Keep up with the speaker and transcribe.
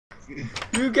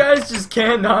You guys just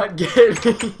cannot get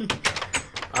me.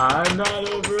 I'm not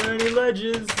over any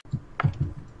ledges.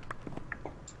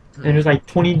 And there's like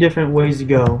 20 different ways to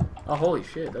go. Oh, holy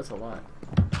shit, that's a lot.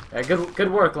 Yeah,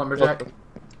 good work, Lumberjack.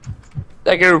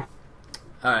 Thank you.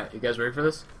 Alright, you guys ready for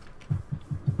this?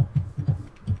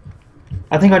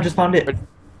 I think I just found it.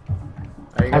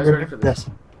 Are you guys ready for this?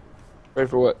 Ready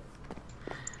for what?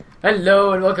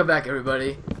 Hello and welcome back,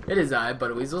 everybody. It is I,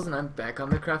 Weasels, and I'm back on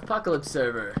the Craftpocalypse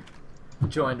server.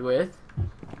 Joined with...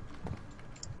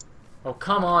 Oh,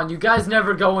 come on, you guys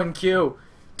never go in queue.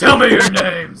 Tell me your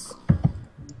names!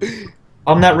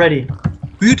 I'm not ready.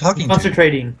 Who are you talking to?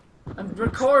 Concentrating. I'm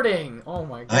recording! Oh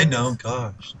my god. I know,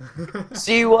 gosh.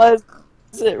 She wasn't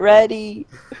ready.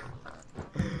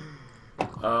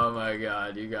 Oh my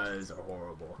god, you guys are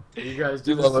horrible. You guys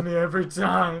do You this love to us. me every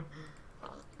time.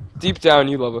 Deep down,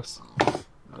 you love us.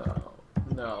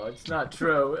 No, it's not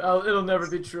true. It'll never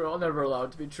be true. I'll never allow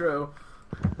it to be true.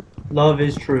 Love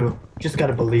is true. Just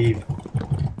gotta believe.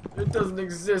 It doesn't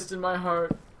exist in my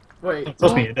heart. Wait,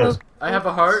 Trust me, it does. I have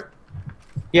a heart?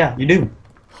 Yeah, you do.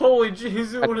 Holy jeez,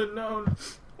 who would have known?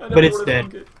 I never But it's would've dead.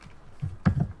 thunk it.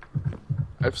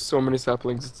 I have so many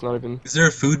saplings, it's not even... Is there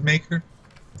a food maker?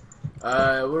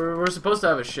 We're supposed to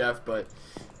have a chef, but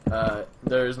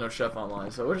there is no chef online,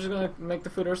 so we're just gonna make the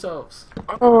food ourselves.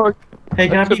 Oh, Hey,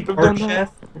 can I be could've part done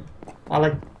that.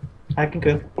 chef? I can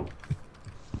cook.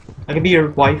 I can be your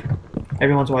wife.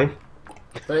 Everyone's wife.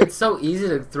 But it's so easy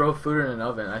to throw food in an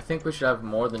oven. I think we should have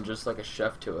more than just like a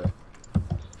chef to it.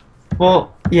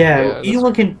 Well, Yeah, yeah, that's-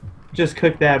 anyone can just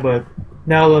cook that, but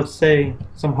now let's say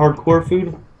some hardcore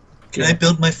food. Can I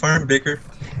build my farm bigger?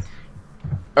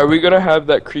 are we gonna have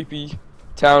that creepy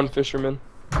town fisherman?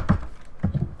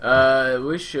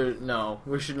 We should not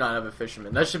have a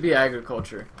fisherman. That should be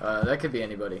agriculture. That could be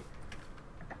anybody.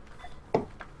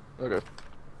 Okay.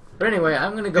 But anyway,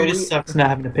 I'm gonna go It eat. just sucks not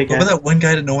having to pick What at. about that one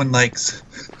guy that no one likes?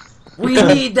 We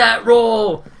need that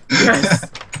role! Yes!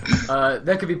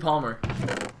 That could be Palmer.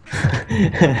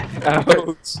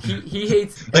 Ouch. He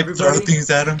hates Like throw everybody, things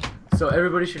at him? so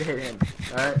everybody should hate him.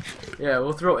 Alright? Yeah,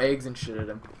 we'll throw eggs and shit at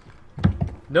him.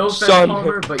 No offense, Son.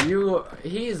 Palmer, but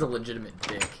he is a legitimate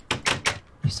dick.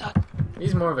 You suck.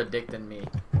 He's more of a dick than me.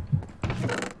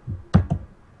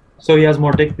 So he has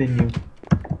more dick than you.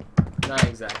 Not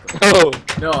exactly. Oh.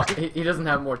 No, he doesn't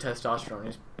have more testosterone.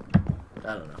 He's...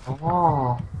 I don't know.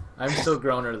 Oh. I'm still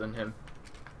growner than him.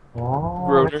 Oh.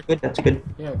 Groner. That's good. That's good.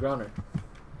 Yeah, growner.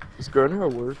 Is groaner a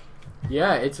word?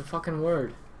 Yeah, it's a fucking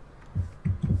word.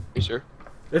 You sure?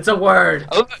 It's a word!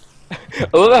 I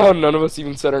love how none of us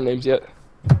even said our names yet.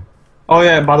 Oh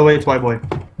yeah. And by the way, it's white boy.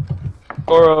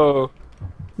 Oro.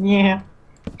 Yeah.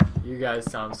 You guys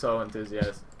sound so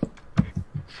enthusiastic.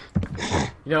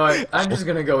 You know what? I'm just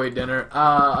gonna go eat dinner.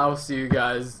 I'll see you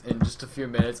guys in just a few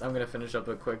minutes. I'm gonna finish up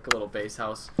a quick little base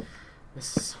house.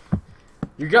 This is...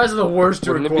 You guys are the worst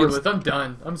to Wouldn't it be record ins- with. I'm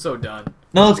done. I'm so done.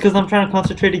 No, it's because I'm trying to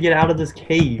concentrate to get out of this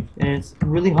cave, and it's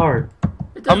really hard.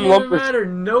 It doesn't I'm even lumber- matter.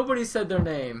 Nobody said their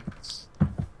name.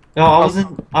 No, I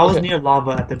was Okay. near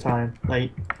lava at the time.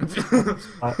 Like,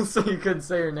 So you couldn't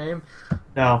say your name?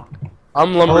 no,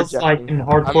 I'm I was like lumberjacking. in I'm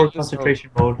hardcore in the concentration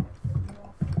mode.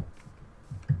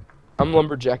 I'm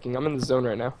lumberjacking. I'm in the zone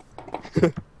right now.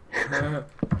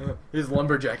 He's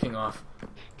lumberjacking off.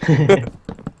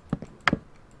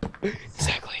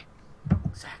 Exactly.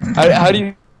 Exactly. How do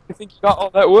you think you got all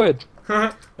that wood?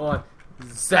 Hold on.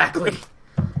 Exactly.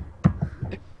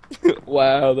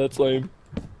 Wow, that's lame.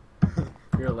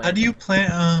 You're lame. How do you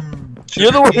plant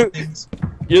You're the one sugarcane who- things?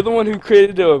 You're the one who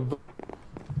created a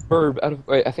verb out of.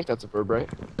 Wait, I think that's a verb, right?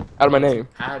 Out of my name.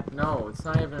 No, it's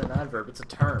not even an adverb. It's a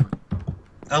term.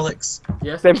 Alex,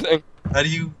 Yes. Same thing. how do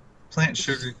you plant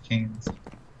sugar canes?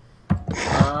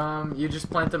 You just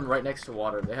plant them right next to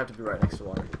water. They have to be right next to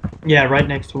water. Yeah, right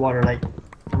next to water, like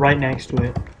right next to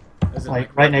it, As in,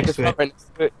 like right next It's to not it. right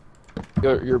next to it.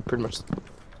 You're pretty much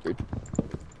screwed.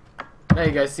 Hey,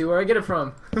 you guys see where I get it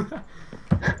from?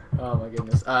 Oh my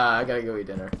goodness. I gotta go eat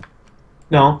dinner.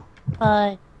 No,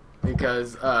 Bye.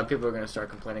 Because people are gonna start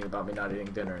complaining about me not eating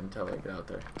dinner until I get out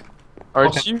there.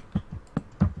 Aren't Okay. you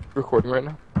recording right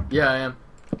now? Yeah, I am.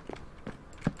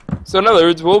 So in other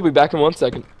words, we'll be back in 1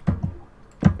 second.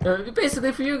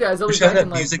 Basically for you guys, I'll We be should have back that in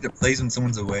like... music that plays when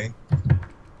someone's away.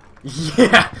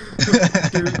 Yeah!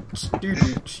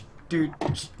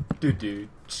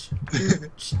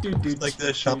 Like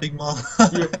the shopping mall.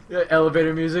 Yeah,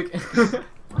 elevator music.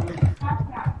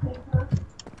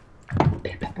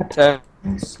 10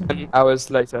 hours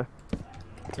later.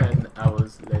 10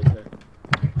 hours later.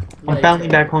 I'm finally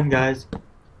back home, guys.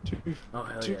 Oh,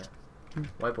 hell yeah.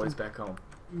 White boy's back home.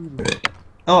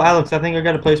 Oh, Alex, I think I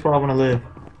got a place where I want to live.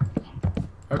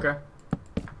 Okay.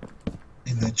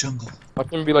 In the jungle. Watch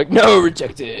them be like, no,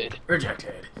 rejected.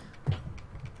 Rejected.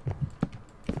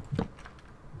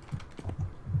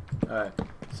 Alright.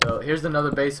 So here's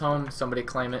another base home. Somebody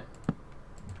claim it.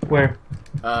 Where?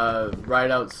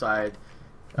 Right outside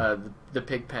the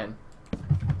pig pen.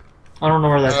 I don't know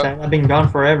where that's at. I've been gone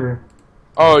forever.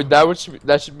 Oh,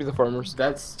 that should be the farmers.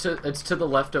 It's to the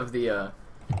left of the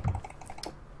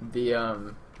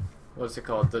what's it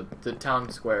called? The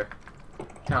town square.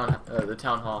 The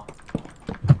town hall.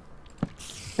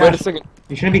 Wait a second.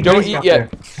 You shouldn't be Don't grazing eat out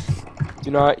yet. there.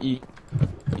 Do not eat.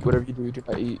 Whatever you do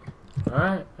not eat.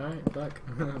 Alright, Black.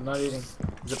 I'm not eating.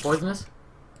 Is it poisonous?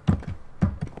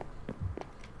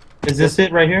 Is this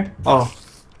it right here? Oh,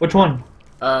 which one?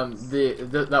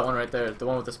 That one right there, the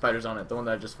one with the spiders on it, the one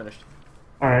that I just finished.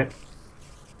 All right.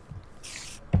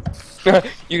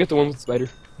 You get the one with the spider.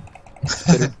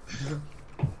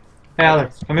 Hey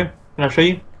Alex, come here. Can I show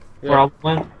you where Yeah. I'll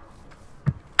went?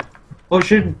 Oh,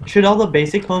 should all the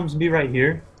basic homes be right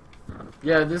here?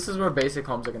 Yeah, this is where basic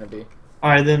homes are gonna be. All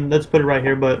right, then let's put it right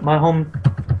here. But my home,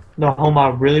 the home I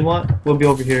really want, will be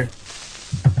over here.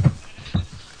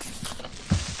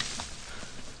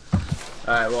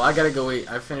 Alright, well I gotta go eat.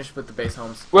 I finished with the base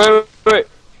homes. Wait.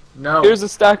 No. Here's a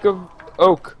stack of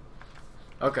oak.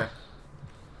 Okay.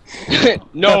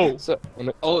 No. So,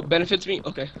 Oh, it benefits me?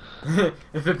 Okay.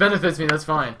 If it benefits me, that's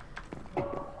fine.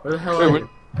 Where the hell Wait, are what- you?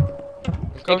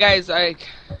 Hey guys,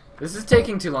 This is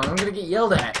taking too long. I'm gonna get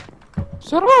yelled at.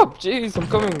 shut up! Jeez, I'm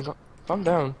coming. Calm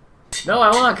down. No, I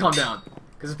wanna calm down.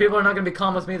 Because if people are not gonna be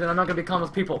calm with me, then I'm not gonna be calm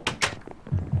with people.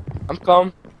 I'm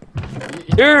calm.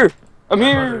 Here! I'm My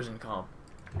here! mother isn't calm.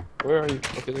 Where are you?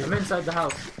 Okay, there. I'm inside the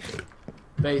house.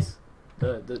 Base.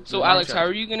 so Alex, how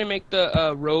are you gonna make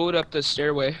the road up the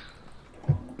stairway?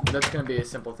 That's gonna be a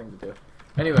simple thing to do.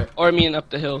 Anyway, Or I mean up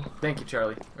the hill? thank you,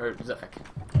 Charlie. Or Zach.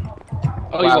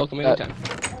 Oh, Wow, you're welcome that- anytime.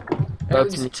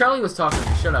 That's me. Charlie was talking to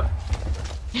me. Shut up.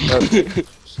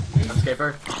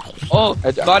 Escaper. Oh,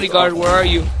 bodyguard, where are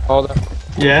you? All that.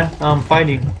 Yeah, I'm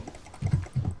fighting.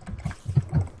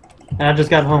 And I just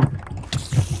got home.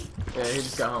 Yeah, he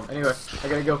just got home. Anyway, I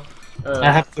gotta go.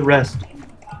 I have to rest.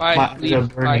 Bye. My eyes are Leave.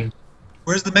 Bye. burning.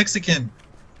 Where's the Mexican?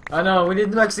 I know, we need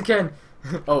the Mexican.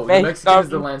 Oh, the Hey, Mexican is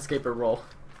the stop. landscaper role.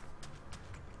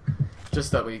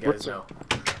 Just that way you guys What's know.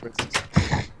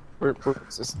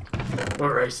 Where's this?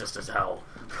 We're racist as hell.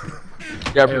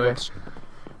 Yeah, Anyway. pretty much.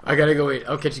 I gotta go eat.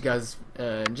 I'll catch you guys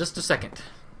in just a second.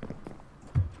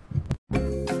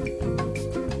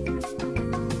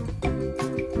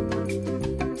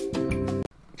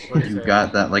 What'd You say?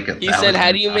 got that like a He said,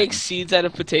 how do you make thousand seeds out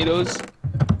of potatoes?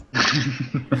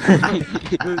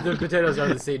 The potatoes are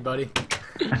the seed, buddy.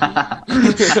 I've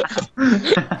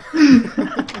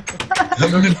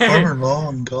been Okay. farmer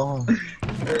long gone.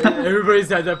 Everybody's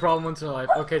had that problem once in their life.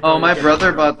 Okay. Oh, my get-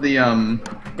 brother bought the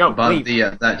Go. bought Leave.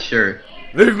 the that shirt.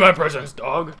 Leave my presence,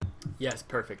 dog. Yes,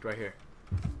 perfect. Right here.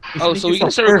 Oh, so we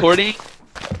can start recording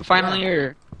finally,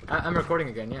 or I'm recording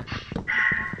again. Yeah.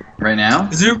 Right now?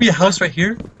 Is there gonna be a house right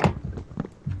here?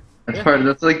 That's Yeah.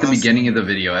 that's like the Awesome. beginning of the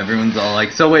video. Everyone's all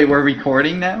like, "So wait, we're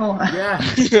recording now?" Yeah.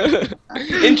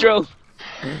 intro?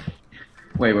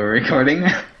 Wait, we're recording?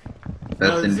 That's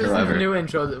No, this intro is the ever. new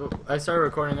intro. That I started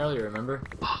recording earlier. Remember?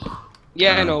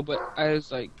 Yeah, I know, but I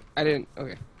was like, I didn't.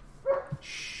 Okay.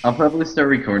 I'll probably start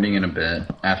recording in a bit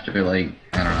after like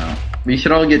I don't know. We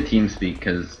should all get TeamSpeak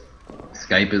because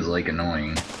Skype is like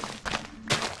annoying.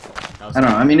 I don't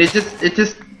know. I mean, it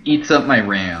just eats up my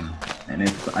RAM,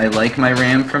 and I like my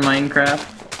RAM for Minecraft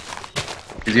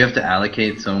because you have to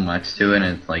allocate so much to it,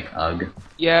 and it's like ugh.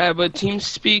 Yeah, but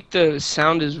TeamSpeak, the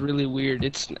sound is really weird.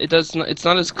 It's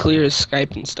not as clear as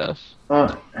Skype and stuff.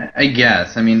 Well, I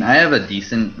guess. I mean, I have a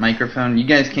decent microphone. You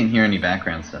guys can't hear any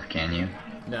background stuff, can you?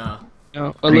 No.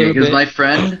 No, a little Because bit. my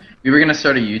friend, we were gonna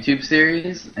start a YouTube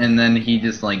series, and then he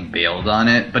just like bailed on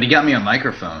it. But he got me a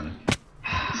microphone,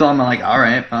 so I'm like, all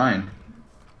right, fine.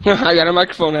 I got a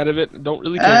microphone out of it. Don't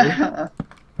really care.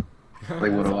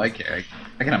 Like, what do I care?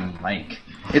 I got a mic.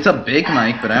 It's a big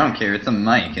mic, but I don't care. It's a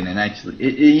mic, and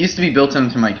it used to be built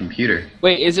into my computer.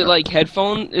 Wait, is it like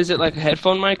headphone? Is it like a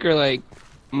headphone mic or like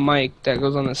mic that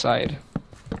goes on the side?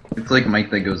 It's like a mic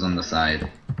that goes on the side.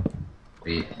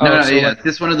 Wait. Oh, No, so yeah, like- it's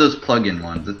just one of those plug-in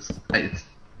ones. It's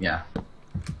yeah.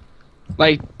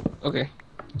 Like, okay.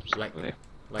 Like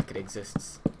it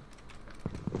exists.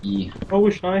 E. I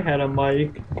wish I had a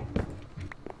mic.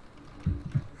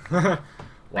 Mics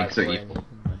White are boy evil.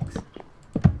 mics.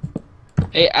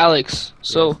 Hey, Alex.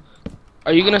 So,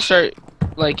 are you gonna start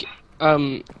like?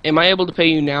 Am I able to pay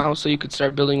you now so you could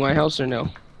start building my house or no?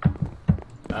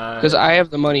 Because I have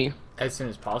the money. As soon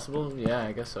as possible. Yeah,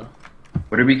 I guess so.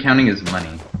 What are we counting as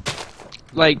money?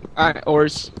 Like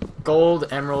ores. Gold,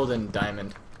 emerald, and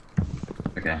diamond.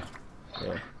 Okay.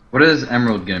 Yeah. What is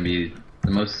emerald gonna be?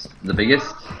 The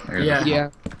biggest? Or Yeah.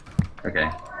 Yeah. Okay.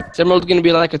 Is emerald gonna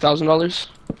be like $1,000?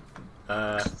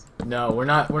 No, we're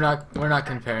not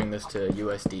comparing this to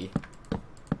USD.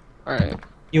 All right.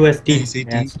 USD. Hey, say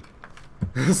D. Yes.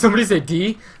 Somebody say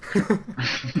D. My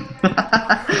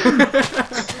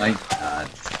God.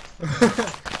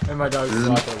 And my dog's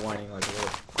still out there whining like a little,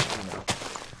 you know.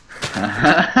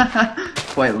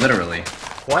 Quite literally.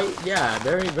 Quite, yeah,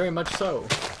 very much so.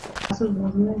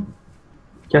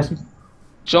 Jesse?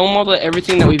 Show them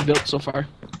everything that we've built so far.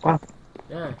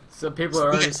 Yeah, so people are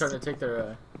already starting to take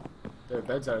their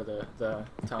beds out of the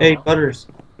town Hey, hall. Butters.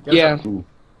 Yeah.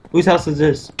 Whose house is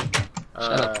this? Which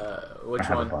I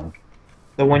have a one? bunk.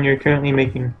 The one you're currently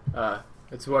making.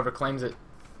 It's whoever claims it.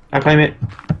 I claim it.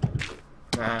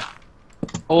 Nah.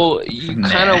 Oh, you Nah.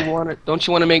 kind of want to. Don't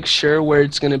you want to make sure where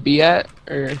it's gonna be at,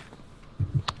 or?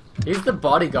 He's the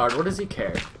bodyguard. What does he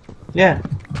care? Yeah.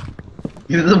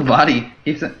 He's the body.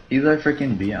 He's our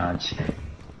freaking biatch.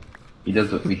 He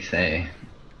does what we say.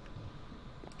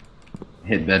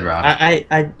 Hit bedrock.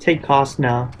 I take cost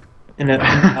now. In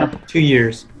about 2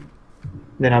 years.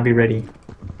 Then I'll be ready.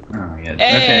 Oh yeah.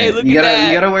 Hey, okay. look you at gotta that.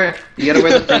 you gotta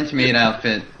wear the French maid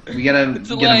outfit. We gotta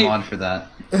It's a get light. a mod for that.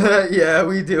 Yeah,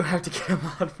 we do have to get him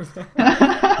on for that.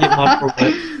 Get mod for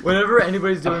what? Whenever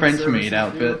anybody's doing A French services maid for you,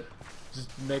 outfit. just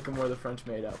make him wear the French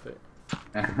maid outfit.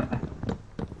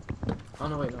 Oh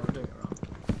no, wait, no, I'm doing it wrong.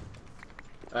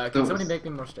 Can So- somebody make me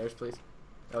more stairs, please?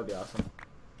 That would be awesome.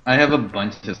 I have a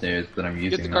bunch of stairs that I'm using.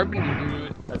 Get the them. carpenter to do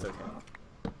it. That's okay.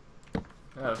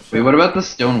 Oh, shit. Wait, what about the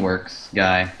stoneworks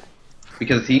guy?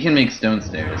 Because he can make stone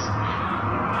stairs.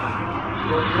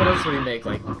 What else would he make?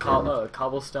 Like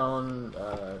cobblestone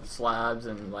slabs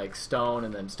and like stone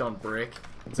and then stone brick.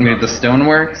 Wait, the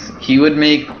stoneworks? He would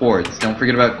make quartz. Don't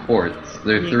forget about quartz.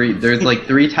 There's like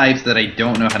 3 types that I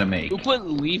don't know how to make. Who put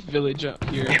Leaf Village up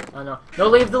here? I know. No,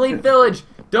 leave the Leaf Village.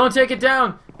 Don't take it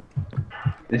down.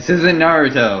 This isn't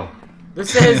Naruto.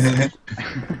 This is It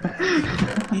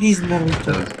is That was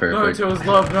perfect. Naruto is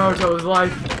love. Naruto is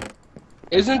life.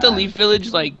 Isn't the Leaf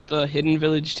Village like the hidden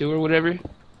village too, or whatever?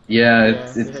 Yeah,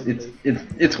 Yeah,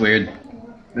 it's weird.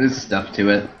 There's stuff to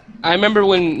it. I remember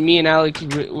when me and Alex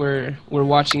were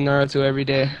watching Naruto every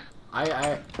day.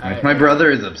 My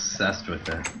brother is obsessed with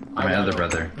it. I My know. other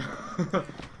brother.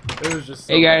 It was just.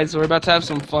 So Hey guys, we're about to have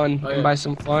some fun. Oh, And yeah. by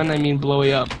some fun, I mean blow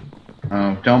it up.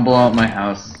 Oh, don't blow up my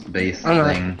house base Oh, no.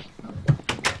 thing.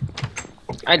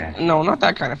 Okay. No, not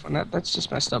that kind of fun. That's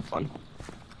just messed up fun.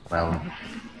 Well,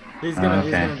 He's gonna be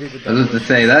okay. the I was just to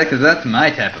say that because that's my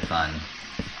type of fun.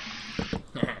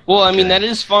 Well, I mean Okay. that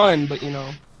is fun, but you know.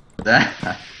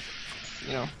 That.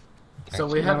 So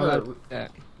we actually, have not a allowed to do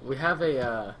that. we have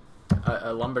a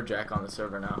lumberjack on the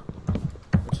server now,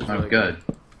 which is Oh, really good.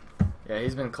 Yeah,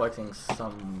 he's been collecting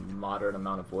some moderate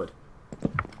amount of wood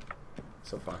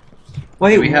so far.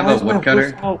 Wait, Do we have why a is my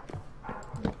woodcutter? horse out?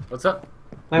 What's up?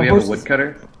 My We have a horse is-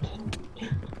 woodcutter.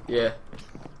 Yeah,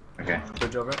 Okay.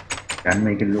 bridge over it. Gotta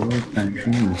make it a little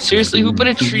fun. Seriously, who put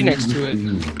a tree next to it?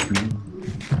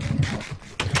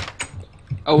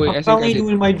 Oh wait, I I'm think I probably did.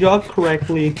 doing my job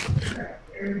correctly.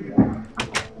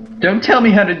 Don't tell me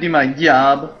how to do my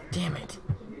job. Damn it!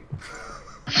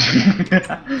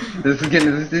 This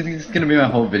is gonna be my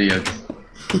whole video.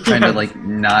 Just trying to like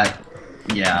not.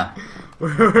 Yeah.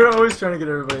 We're always trying to get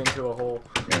everybody into a hole.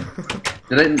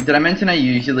 Did I mention I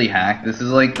usually hack? This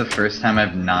is like the first time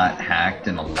I've not hacked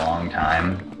in a long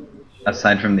time,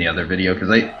 aside from the other video, because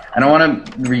I don't want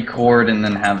to record and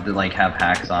then have to like have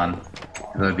hacks on.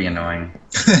 That would be annoying.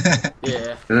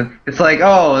 Yeah. It's like,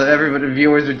 oh, everybody,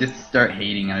 viewers would just start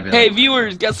hating. And I'd be Hey like,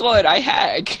 viewers, guess what? I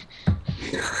hack.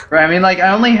 right, I mean, like,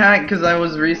 I only hacked because I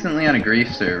was recently on a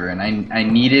grief server, and I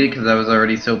needed it because I was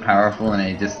already so powerful, and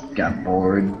I just got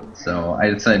bored, so I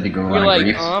decided to go You're on a like,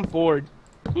 grief. oh, I'm bored.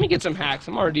 Let me get some hacks.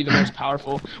 I'm already the most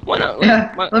powerful. Why not? Like,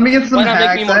 Yeah, why- let me get some why not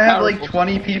make me hacks. more I have like powerful?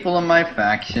 20 people in my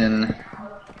faction.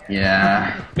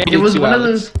 Yeah. Maybe It was two, one of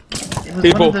Alex. those. It was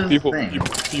People, one of those people,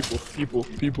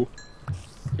 things. people.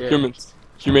 Yeah. Humans.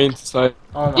 Humane society.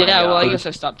 Oh my Yeah, well, I God. guess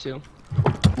I stopped too.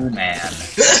 Oh man.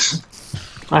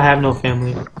 I have no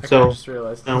family, I so just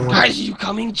realized. I don't want. Guys, are you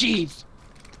coming? Jeez.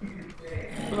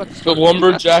 The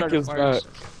lumberjack is back.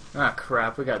 Ah,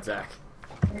 crap. We got Zach.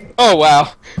 Oh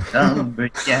wow.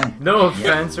 Yeah. No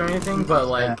offense or anything, but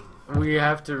like we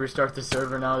have to restart the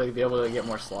server now to be able to get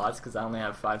more slots because I only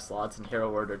have 5 slots and Hero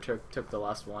Order took the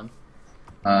last one.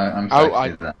 I'm sorry I-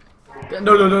 to do that.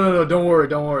 No, don't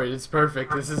worry, it's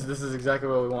perfect. This is exactly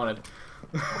what we wanted.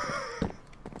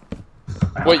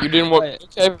 Wait, you didn't want?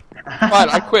 Okay, fine.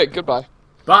 I quit. Goodbye.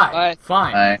 Bye. Bye.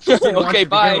 Fine. Bye. Didn't want Okay, you to begin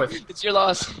bye. with. It's your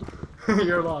loss.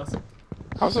 You're lost.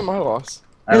 How's it my loss?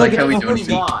 I like look how at we my don't You're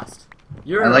even. lost.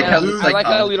 You're I like how a it's loser. I like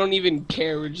how we don't even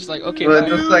care. We're just like, okay, But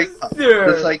bye.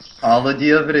 the psychology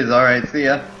of it is alright. See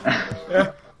ya.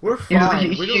 Yeah, we're He, fine. he,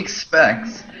 We he don't.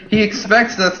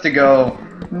 expects us to go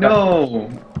no,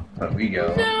 but we go.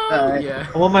 Alright. Yeah.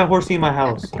 I want my horsey in my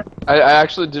house. I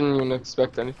actually didn't even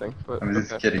expect anything, but I'm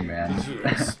just okay. kidding, man. Did you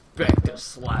expect a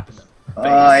slap in the face? Oh,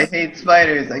 I hate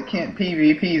spiders. I can't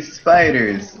PvP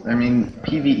spiders. I mean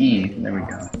PvE. There we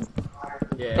go.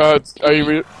 Yeah.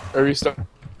 Are you starting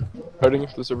for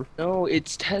the server? No,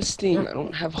 it's testing. I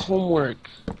don't have homework.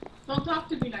 Don't talk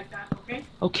to me like that, okay?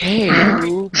 Okay.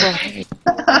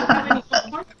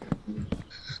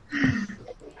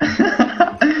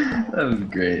 That was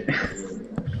great.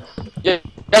 Yeah,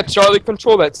 Charlie,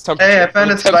 control that temperature. Hey, I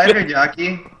found a Temp- spider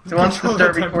jockey. Who wants to Control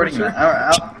start the recording temperature.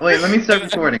 that? Wait, let me start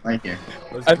recording right here.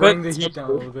 Let's I bring bet- the heat down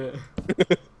a little bit.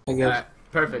 I guess. Alright,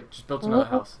 perfect. Just built another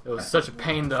house. It was such a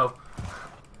pain though.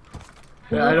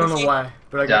 Yeah, I don't know why,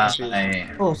 but I got confused.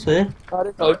 Die. Oh, see?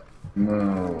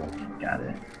 Moo. Got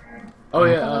it. Oh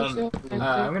yeah,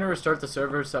 I'm gonna restart the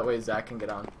server so that way Zach can get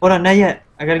on. Hold on, not yet.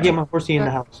 I gotta get my horsey in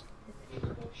the house.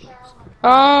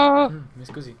 Miss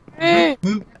Guzzi.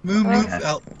 Move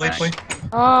out. Wait.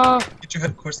 Get your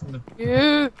head course in the.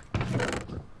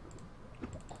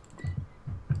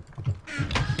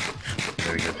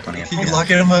 There we go. 20 You lock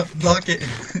it him up. Lock it.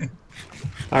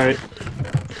 Alright.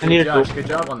 I need a door. Josh, good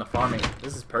job on the farming.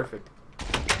 This is perfect.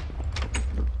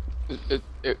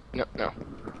 No.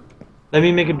 Let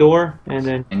me make a door, and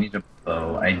then... I need a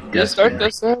bow. I Just start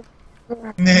desperately.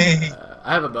 this. Nay.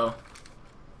 I have a bow.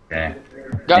 Okay.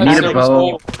 I Guys, need a server's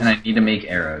bow full. and I need to make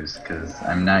arrows because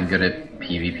I'm not good at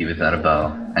PvP without a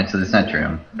bow. Actually, that's not true.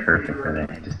 I'm perfect at it.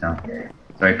 I just don't.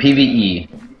 Sorry, PvE.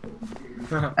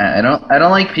 I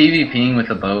don't like PvPing with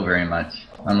a bow very much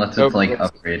unless it's like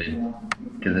upgraded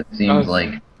because it seems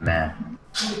like meh.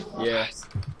 Yeah.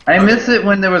 I miss it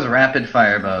when there was rapid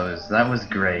fire bows. That was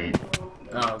great.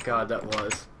 Oh god, that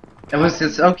was. It was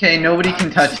just okay. Nobody can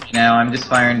touch me now. I'm just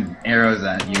firing arrows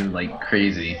at you like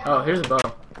crazy. Oh, here's a bow.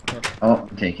 Yeah. Oh,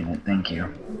 I'm taking it. Thank you.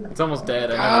 It's almost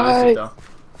dead. I never used it though.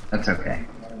 That's okay.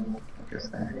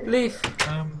 Just there. Leaf.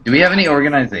 Do we have any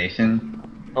organization?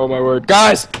 Oh my word,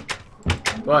 guys!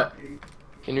 What?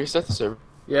 Can you reset the server?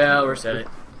 Yeah, I'll reset it.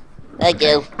 Thank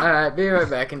you. Alright, be right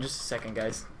back in just a second,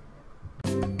 guys.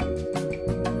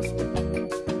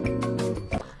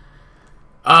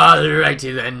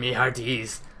 Alrighty then, me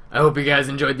hearties. I hope you guys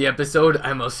enjoyed the episode.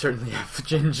 I most certainly have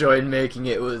enjoyed making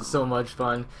it. It was so much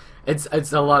fun. It's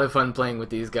a lot of fun playing with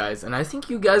these guys, and I think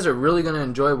you guys are really gonna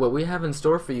enjoy what we have in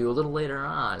store for you a little later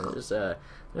on. There's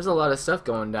a lot of stuff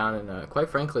going down, and quite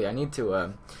frankly, I need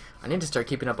to start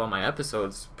keeping up on my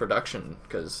episodes production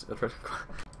because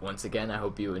once again, I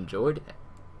hope you enjoyed.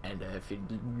 And if you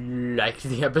liked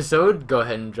the episode, go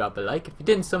ahead and drop a like. If you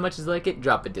didn't so much as like it,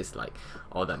 drop a dislike.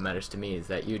 All that matters to me is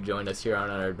that you joined us here on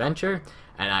our adventure,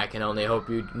 and I can only hope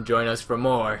you join us for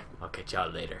more. I'll catch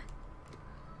y'all later.